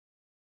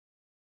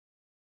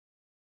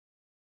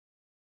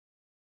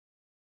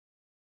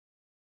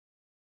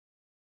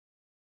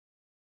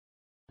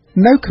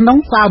នៅក្នុង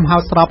សាលមហោ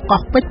ស្រព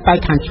កោះពេជ្រតែ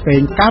ខាងឆ្វេ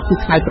ងកាលពី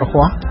ថ្ងៃប្រ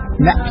ហ័ស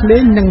អ្នកភ្លេ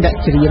ងនិងអ្នក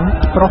ច្រៀង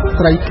ប្រុស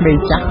ស្រីក្មេង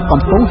ចាស់កំ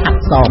ពុងហា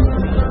ត់សម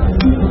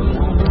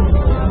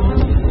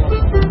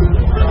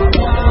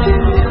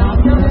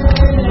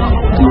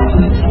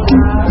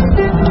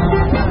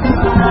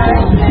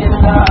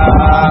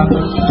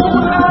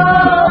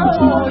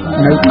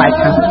នៅផ្នែក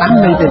ខាងស្ដាំ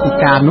នៃវេទិ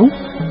កានោះ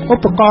ឧ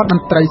បករណ៍ត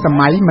ន្ត្រីស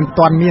ម័យមិន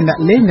ទាន់មានអ្នក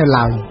លេងនៅ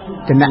ឡើយ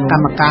គណៈក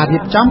ម្មការរៀ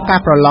បចំការ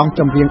ប្រឡង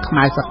ចម្រៀងខ្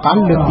មែរសកល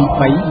លើកទី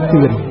3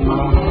គឿន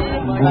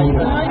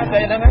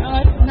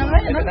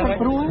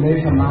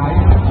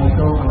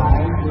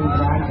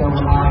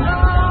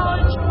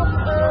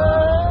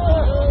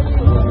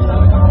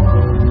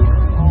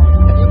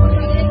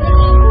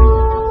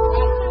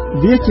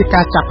វាជា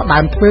ការចាប់ផ្ដើ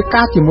មធ្វើ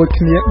ការជាមួយ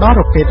គ្នាដល់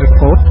រពេតរ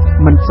កូត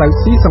មិនសូវ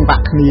ស៊ីសង្វា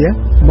ក់គ្នា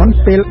មុន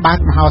ពេលបើក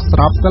មហោស្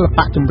រពសិល្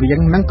បៈចម្រៀង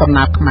និងកំ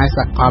ណើតខ្មែរស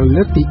កល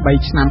លើកទី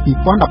3ឆ្នាំ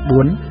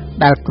2014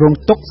ដែលគ្រោង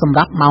ទុកសម្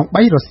រាប់ម៉ោង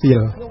3រសៀល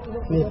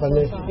នេះបង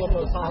នេះ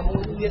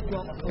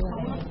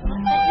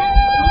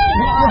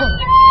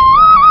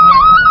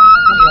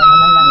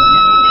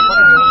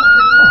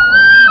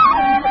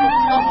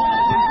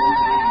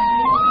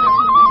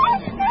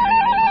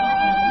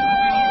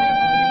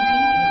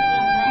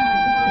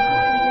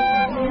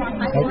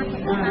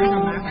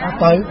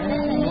ទៅ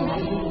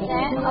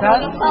ទៅ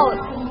ទៅ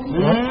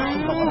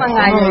ថ្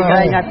ងៃនេះគេ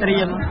ញ៉ាត្រៀ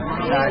ម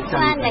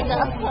ចាំតែក៏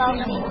អត់ព្រម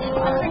នេះ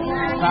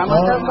តាម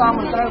ទៅក៏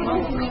មិនត្រូវ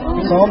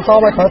សូម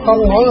ឲ្យត្រូវត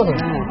ង់ហុល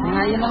ថ្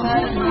ងៃហ្នឹងហើ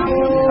យ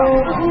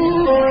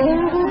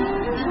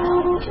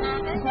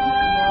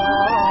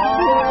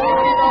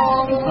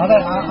អត់ទេ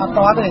អត់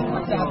តទេ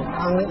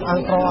អ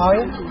ង្គក្រឲ្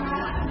យ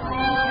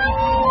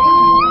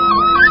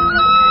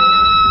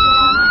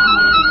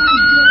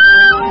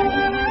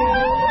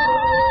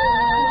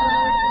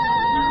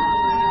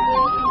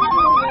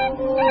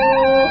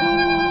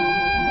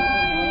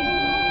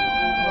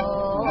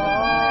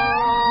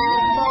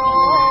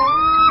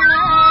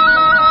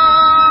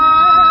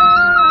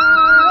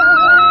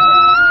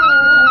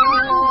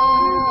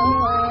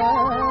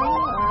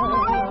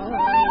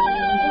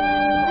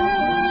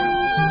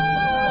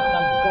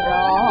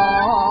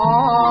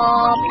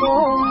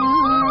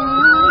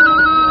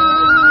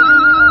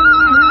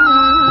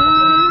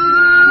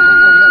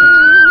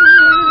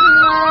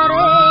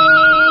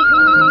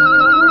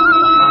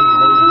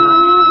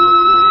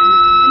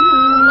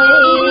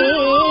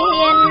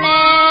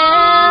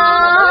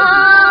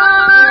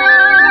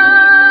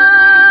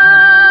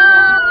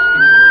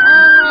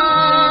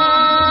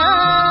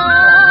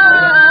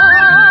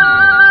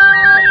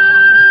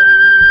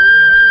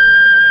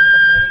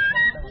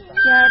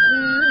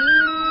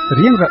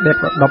រៀងរដេប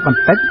រដប់ប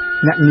ន្តិច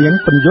អ្នកនាង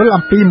ពន្យល់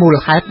អំពីមូល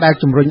ហេតុដែល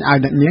ជំរុញឲ្យ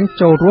អ្នកនាង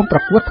ចូលរួមប្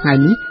រកួតថ្ងៃ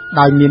នេះ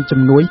ដោយមានជំ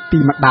នួយពី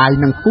ម្ដាយ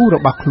និងពូរ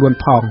បស់ខ្លួន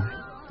ផង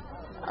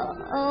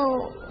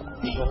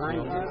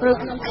ព្រោះ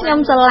ខ្ញុំ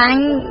ស្រឡា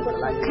ញ់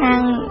ខា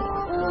ង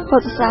ពុ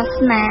ទ្ធសាស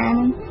នា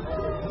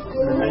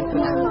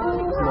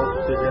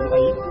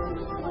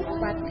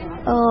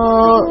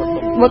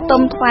បុត្រ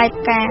មថ្វាយ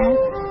ផ្កា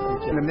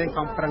អ្នកនាង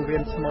កំប្រឹងរៀ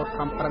នស្មូត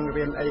កំប្រឹង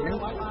រៀនអីហ្នឹង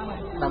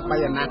ដើម្បី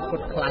អនាគ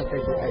តខ្លាយទៅ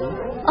ជាអី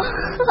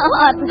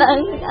អត់ដឹង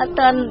អត់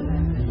ដឹង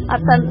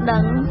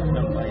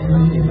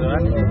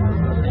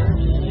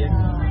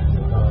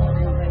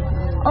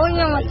អូខ្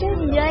ញុំអត់ចេះ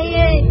និយាយ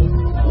ទេ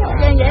ខ្ញុំ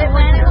និយាយ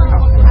បាន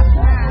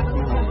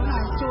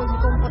ជួយ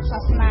គុំពុទ្ធសា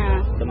សនា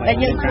ដែល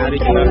យើងត្រូវ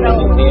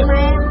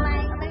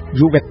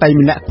យុវតី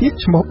ម្នាក់ទៀត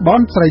ឈ្មោះប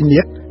នស្រី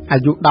នៀតអា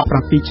យុ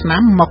17ឆ្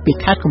នាំមកពី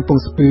ខេត្តកំព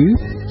ង់ស្ពឺ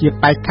ជា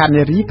បេក្ខ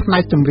នារីផ្នែ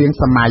កចម្រៀង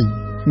សម័យ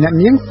អ្នក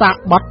នាងសាក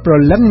បទប្រ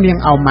លឹងនាង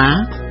ឱម៉ា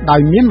ដោ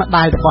យមានម្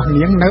ដាយរបស់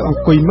នាងនៅអ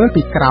ង្គុយមើល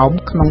ពីក្រោម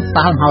ក្នុង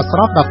សាលមហោស្រ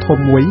ពដ៏ធំ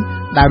មួយ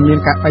ដែលមាន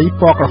កៅអី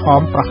ពណ៌ក្រហ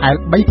មប្រហែល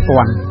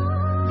3000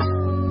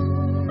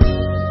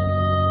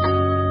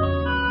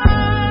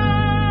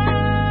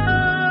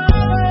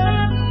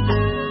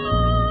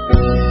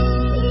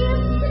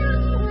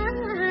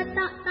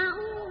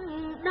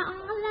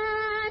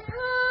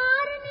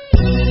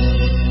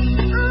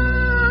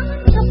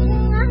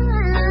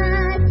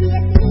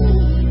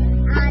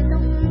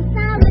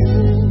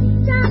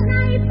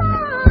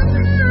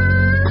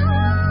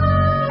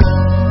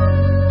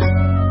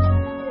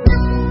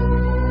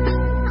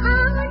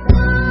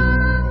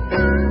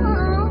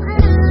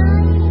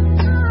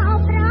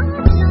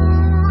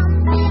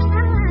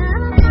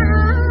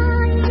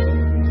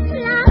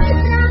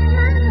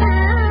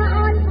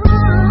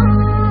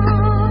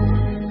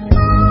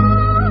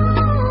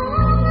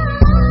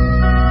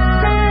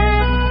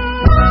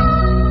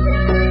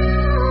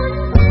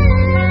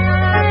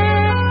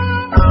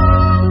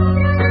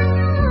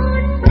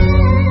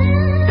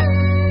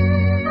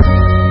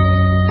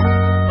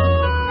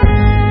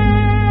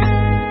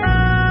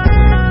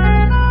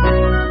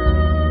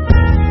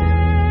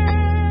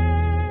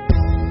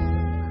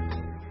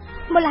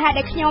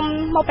ដែលខ្ញុំ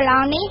មកប្រឡ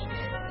ងនេះ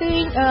គឺ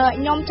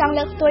ខ្ញុំចង់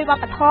លើកស្ទួយវ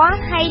ប្បធម៌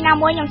ហើយណា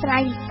មួយខ្ញុំស្រឡា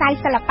ញ់វិស័យ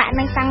សិល្បៈ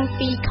នឹងតាំង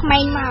ពីក្មេ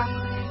ងមក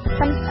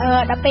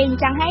ដល់ពេលអ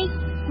ញ្ចឹងហើយ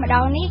ម្ដ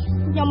ងនេះ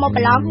ខ្ញុំមក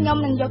ប្រឡងខ្ញុំ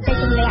នឹងយកទៅ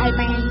ចម្លែកឲ្យ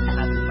បាននិ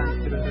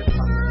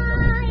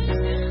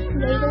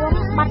យាយរួម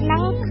បាត់ហ្នឹ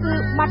ងគឺ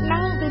ប បាត់ហ្នឹ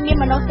ងគឺមាន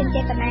មនោសញ្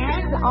ចេតនា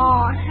ល្អ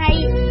ហើយ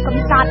កំ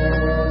សត់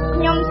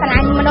ខ្ញុំស្រឡា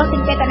ញ់មនោស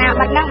ញ្ចេតនា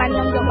បាត់ហ្នឹងបានខ្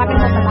ញុំយកបាត់ហ្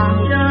នឹងមកដល់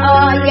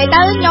និយាយ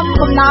ទៅខ្ញុំ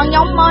បំណងខ្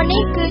ញុំមក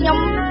នេះគឺខ្ញុំ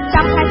ច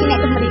ង់ថាជាអ្នក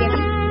ចម្រៀ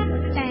ង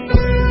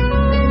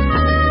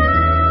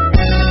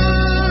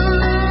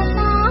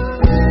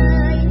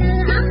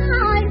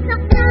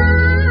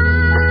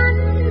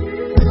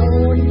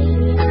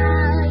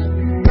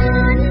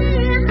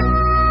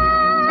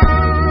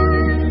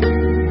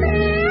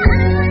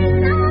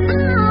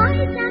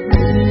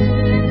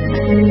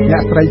អ្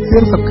នកស្រីសៀ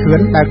ងសុខឿន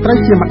ដែលត្រូវ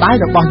ជាម្ដាយ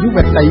របស់យុវ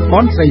តីប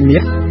នស្រីមា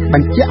សប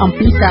ញ្ជាក់អំ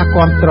ពីការ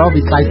គាំទ្រ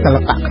វិស័យសិ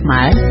ល្បៈខ្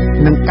មែរ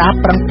និងការ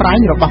ប្រឹងប្រែង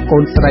របស់កូ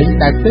នស្រី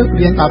ដែលទើប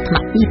រៀនដល់ថ្នា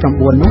ក់ទី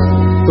9នោះ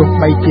ទោះ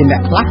បីជាអ្ន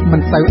កខ្លះមិ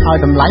នសូវឲ្យ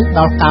តម្លៃដ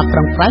ល់ការប្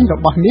រឹងប្រែងរ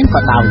បស់នាង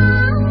ក៏ដោយ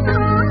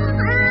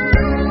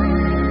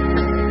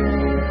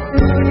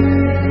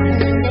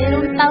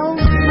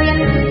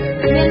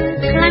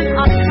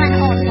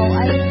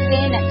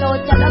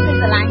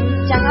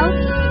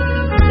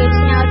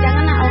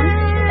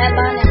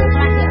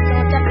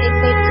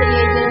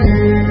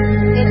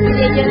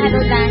យើងឲ្យ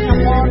ដូចថាខ្ញុំ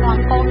មកនាំ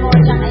កូនមក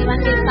ចឹងអីបាន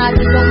គេស្ដាយ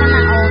ពីយំ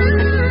ណាអូន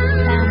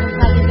តាមស្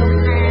ដាយពីយំ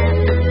ថា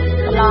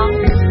ប្រឡង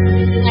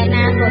ថ្ងៃ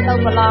ណាក៏ទៅ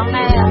ប្រឡង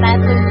ដែរអត់ដែល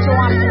ឃើញជា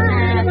ប់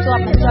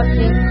មិនជាប់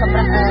ជាកម្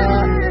រិត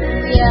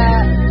ជា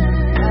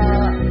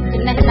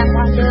ចំណេះដឹងរប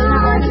ស់យើងណា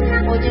អូន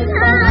ព្រោះយើងស្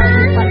គាល់ហើយ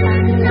គាត់បា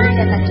ន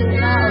តែថាជួន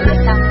ណាឲ្យយើង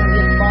ដឹងរ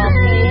បៀបបក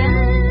គេ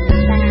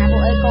ថាពួ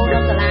កអីកូននៅ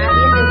សាលា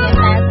រៀនយើង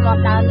តែស្គា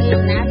ល់ដើរលេ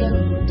ងណាយើង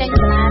ចេញ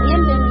សាលារៀន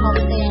យើងមក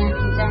ផ្ទះអ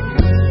ញ្ចឹ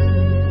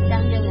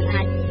ងយើងមិន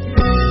អាច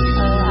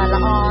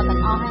ល្អទាំង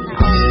អស់ហើយណា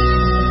អូ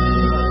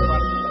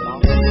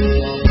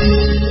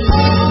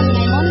នថ្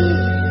ងៃមុន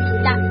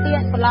ដាក់ពា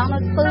ក្យប្រឡងនៅ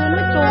ស្ពឺ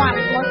នោះជាប់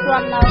មកស្រា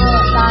ប់នៅ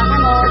ដល់ហ្នឹ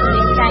ងមក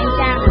រៀនចែង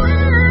ចាំង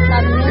ដ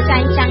ល់រៀនចែ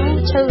ងចាំង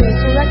ឈឺ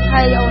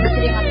ហើយអូន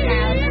ច្រៀងអត់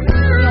កើត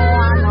ញ័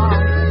រមក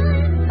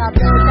ដល់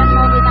ពេលចាំម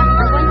កវាដាក់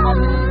ទៅវិញអូន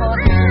ក៏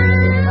ថា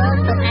ខ្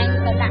លួនឯង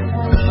ទៅដាក់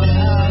មួយក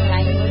ន្លែ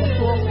ងមួយ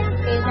ជួង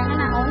ពេលចឹង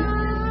ណាអូន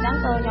ចឹង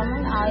ទៅខ្ញុំ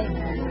ឲ្យ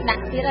ដា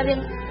ក់ទៀតឲ្យរៀង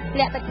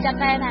លាក់ទឹកចិត្ត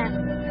ដែរណា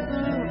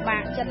បា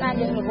ក់ចិត្តណា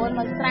យើងរវល់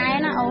មកស្រែ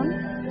ណាអូន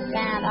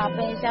ចាដល់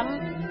ពេលអញ្ចឹង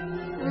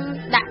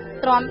ដាក់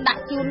ទ្រាំដា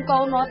ក់ជូនកូ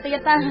នមកទៀត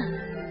ទៅ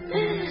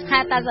ហៅ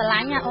តាស្រឡា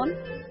ញ់ណាអូន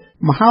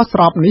មហោស្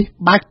រពនេះ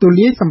បើកទូ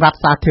លាយសម្រាប់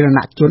សាធារណ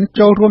ជន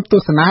ចូលរួមទ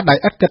ស្សនាដោយ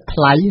ឥតគិត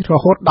ថ្លៃរ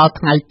ហូតដល់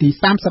ថ្ងៃទី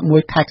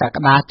31ខែកក្ក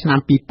ដាឆ្នាំ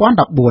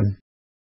2014